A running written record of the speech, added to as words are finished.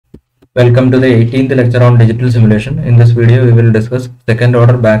Welcome to the 18th lecture on digital simulation. In this video, we will discuss second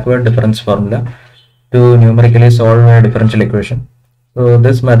order backward difference formula to numerically solve a differential equation. So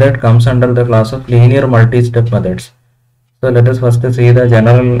this method comes under the class of linear multi-step methods. So let us first see the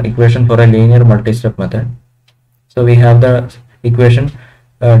general equation for a linear multi-step method. So we have the equation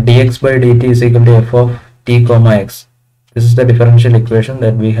dx by dt is equal to f of t comma x. This is the differential equation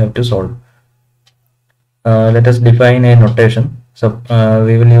that we have to solve. Let us define a notation. So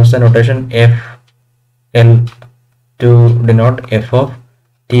we will use the notation FL to denote f of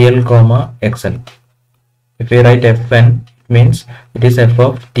TL comma XL. If we write Fn, it means it is f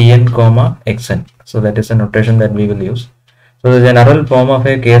of Tn comma Xn. So that is the notation that we will use. So the general form of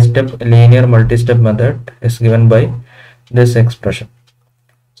a k-step linear multi-step method is given by this expression.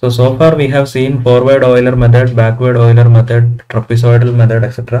 So far we have seen forward Euler method, backward Euler method, trapezoidal method,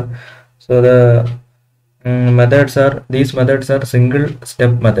 etc. So the these methods are single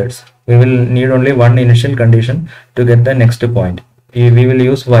step methods. We will need only one initial condition to get the next point. We will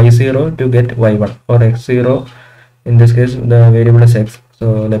use y0 to get y1, or x0. In this case the variable is x,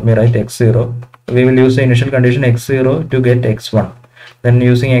 so let me write x0. We will use the initial condition x0 to get x1, then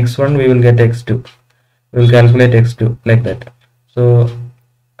using x1 we will get x2. We will calculate x2 like that. So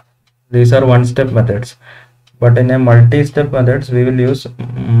these are one step methods. But in a multi-step methods, we will use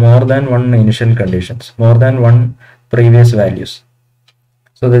more than one initial conditions, more than one previous values.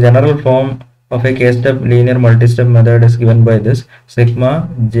 So the general form of a k-step linear multi-step method is given by this sigma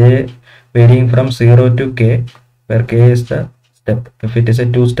j varying from 0 to k, where k is the step. If it is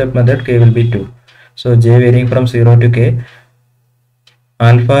a two-step method, k will be 2. So j varying from 0 to k,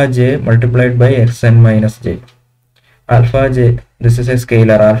 alpha j multiplied by xn minus j. Alpha j, this is a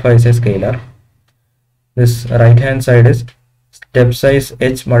scalar, alpha is a scalar. This right hand side is step size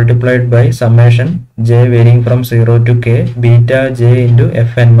h multiplied by summation j varying from 0 to k beta j into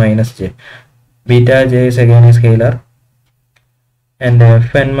fn minus j. Beta j is again a scalar, and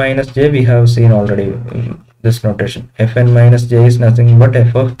fn minus j we have seen already this notation. Fn minus j is nothing but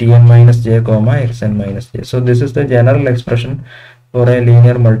f of tn minus j comma xn minus j. So this is the general expression for a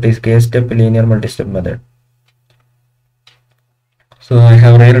linear k-step linear multi-step method. So I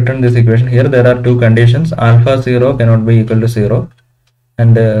have rewritten this equation. Here there are two conditions. Alpha 0 cannot be equal to 0,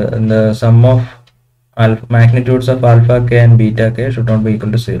 and the sum of magnitudes of alpha k and beta k should not be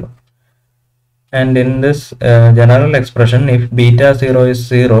equal to 0. And in this general expression, if beta 0 is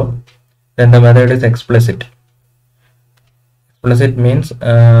 0, then the method is explicit. Explicit means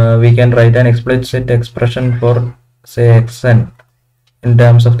we can write an explicit expression for, say, xn in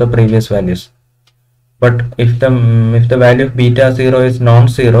terms of the previous values. But if the value of beta 0 is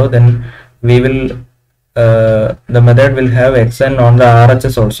non-zero, then we will the method will have xn on the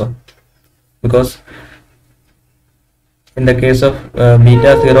RHS also, because in the case of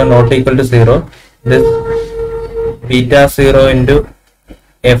beta 0 not equal to 0, this beta 0 into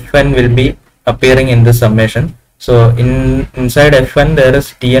fn will be appearing in the summation. So inside fn there is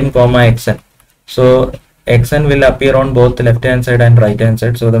tn comma xn. So xn will appear on both left hand side and right hand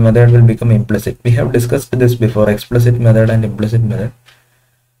side, so the method will become implicit. We have discussed this before, explicit method and implicit method.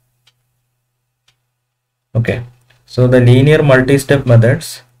 Okay, so the linear multi-step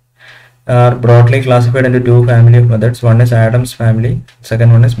methods are broadly classified into two family of methods. One is Adams family,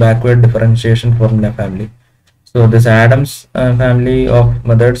 second one is backward differentiation formula family. So this Adams family of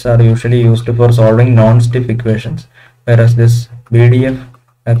methods are usually used for solving non-stiff equations, whereas this BDF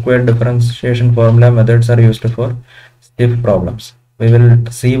backward differentiation formula methods are used for stiff problems. We will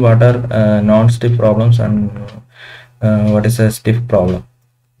see what are non-stiff problems and what is a stiff problem.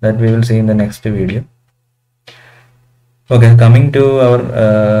 That we will see in the next video. Okay, coming to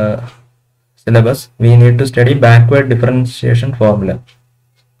our syllabus, we need to study backward differentiation formula.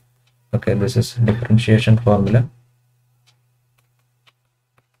 Okay, this is differentiation formula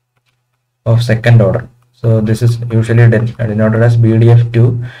of second order. So this is usually denoted as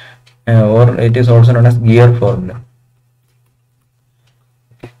BDF-2, or it is also known as gear formula.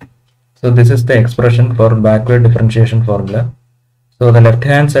 So this is the expression for backward differentiation formula. So the left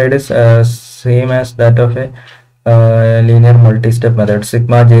hand side is same as that of a linear multi-step method,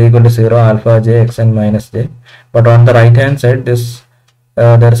 sigma j equal to 0, alpha j xn minus j. But on the right hand side, this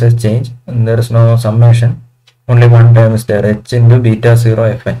there is a change, and there is no summation. Only one term is there, h into beta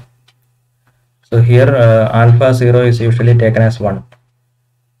 0 fn. So here alpha 0 is usually taken as 1,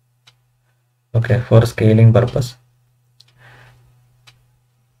 okay, for scaling purpose.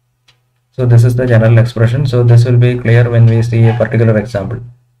 So this is the general expression. So this will be clear when we see a particular example.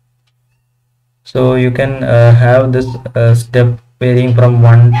 So you can have this step varying from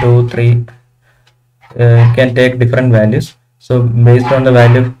 1, 2, 3, can take different values. So based on the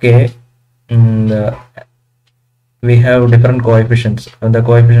value of k, we have different coefficients, and the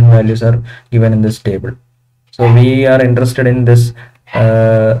coefficient values are given in this table. So we are interested in this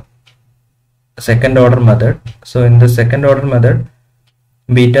second order method. So in the second order method,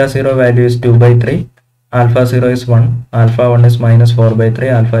 beta 0 value is 2 by 3, alpha 0 is 1, alpha 1 is minus 4 by 3,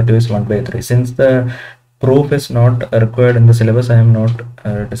 alpha 2 is 1 by 3. Since the proof is not required in the syllabus, I am not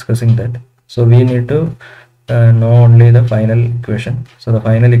discussing that. So we need to know only the final equation. So the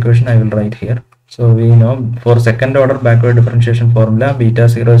final equation I will write here. So we know for second order backward differentiation formula, beta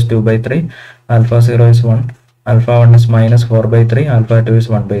 0 is 2 by 3, alpha 0 is 1, alpha 1 is minus 4 by 3, alpha 2 is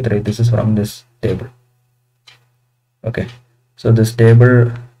 1 by 3. This is from this table. Okay, so this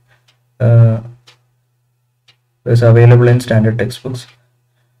table is available in standard textbooks.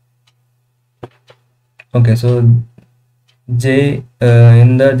 Okay, so J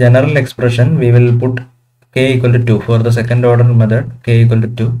in the general expression we will put k equal to 2 for the second order method, k equal to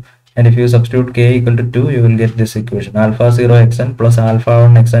 2, and if you substitute k equal to 2, you will get this equation: alpha 0 xn plus alpha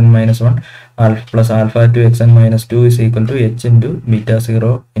 1 xn minus 1 alpha plus alpha 2 xn minus 2 is equal to h into beta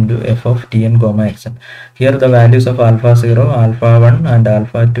 0 into f of tn comma xn. Here the values of alpha 0, alpha 1 and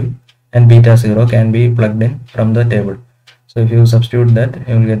alpha 2 and beta 0 can be plugged in from the table. So if you substitute that,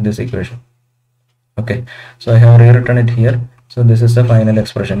 you will get this equation. Okay, so I have rewritten it here. So this is the final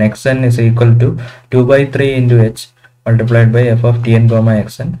expression: xn is equal to 2 by 3 into h multiplied by f of tn comma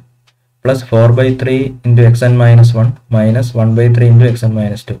xn plus 4 by 3 into xn minus 1 minus 1 by 3 into xn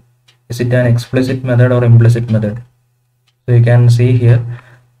minus 2. Is it an explicit method or implicit method? So you can see here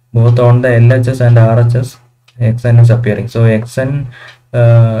both on the LHS and RHS xn is appearing. So xn,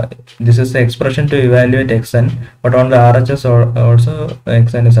 this is the expression to evaluate xn, but on the RHS also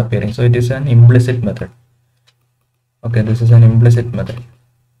xn is appearing. So it is an implicit method. Okay, this is an implicit method.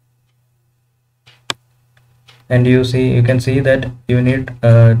 And you can see that you need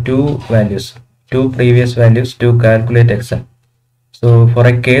two previous values to calculate xn. So for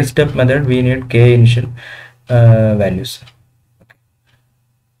a k step method, we need k initial values.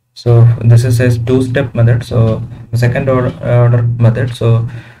 So this is a two-step method. So second order method, so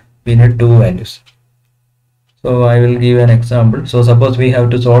we need two values. So I will give an example. So suppose we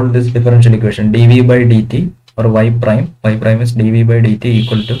have to solve this differential equation: dv by dt or y prime is dv by dt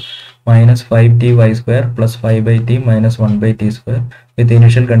equal to minus 5t y square plus 5 by t minus 1 by t square with the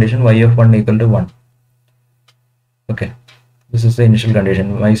initial condition y of 1 equal to 1. Okay, this is the initial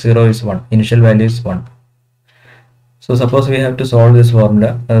condition. Y0 is 1, initial value is 1. So suppose we have to solve this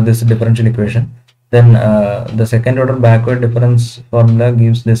formula, this differential equation, then the second order backward difference formula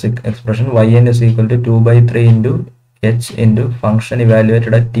gives this expression: yn is equal to 2 by 3 into h into function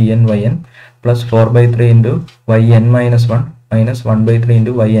evaluated at tn yn plus 4 by 3 into yn minus 1 minus 1 by 3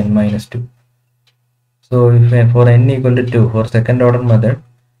 into yn minus 2. So if for n equal to 2 for second order method,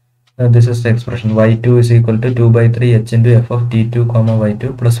 this is the expression: y2 is equal to 2 by 3 h into f of t2 comma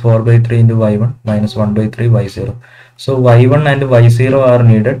y2 plus 4 by 3 into y1 minus 1 by 3 y0. So y1 and y0 are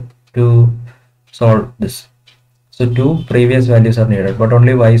needed to solve this. So two previous values are needed, but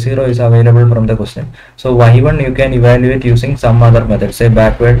only y0 is available from the question. So y1 you can evaluate using some other method, say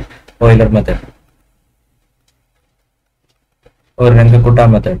backward Euler method or Runge-Kutta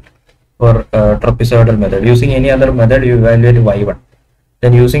method or trapezoidal method. Using any other method, you evaluate y1.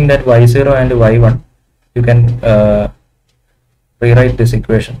 Then using that y0 and y1, you can rewrite this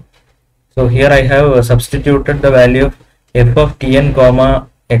equation. So here I have substituted the value of f of tn comma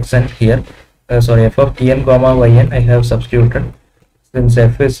xn here. F of tn comma yn I have substituted. Since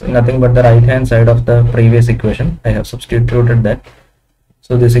f is nothing but the right hand side of the previous equation, I have substituted that.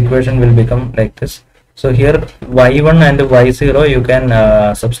 So this equation will become like this. So here y1 and y0 you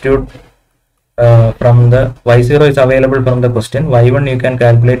can substitute from the y0 is available from the question. Y1 you can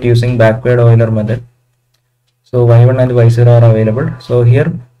calculate using backward Euler method. So y1 and y0 are available. So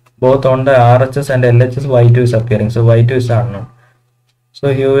here both on the RHS and LHS y2 is appearing. So y2 is unknown. So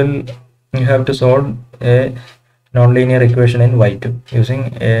you have to solve a nonlinear equation in y2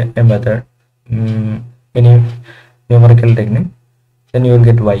 using a method, any numerical technique. Then you will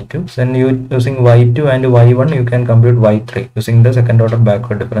get y2. Then using y2 and y1 you can compute y3 using the second order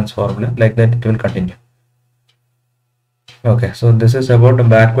backward difference formula. Like that it will continue. Okay, so this is about the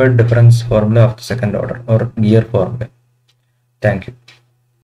backward difference formula of the second order or gear formula. Thank you.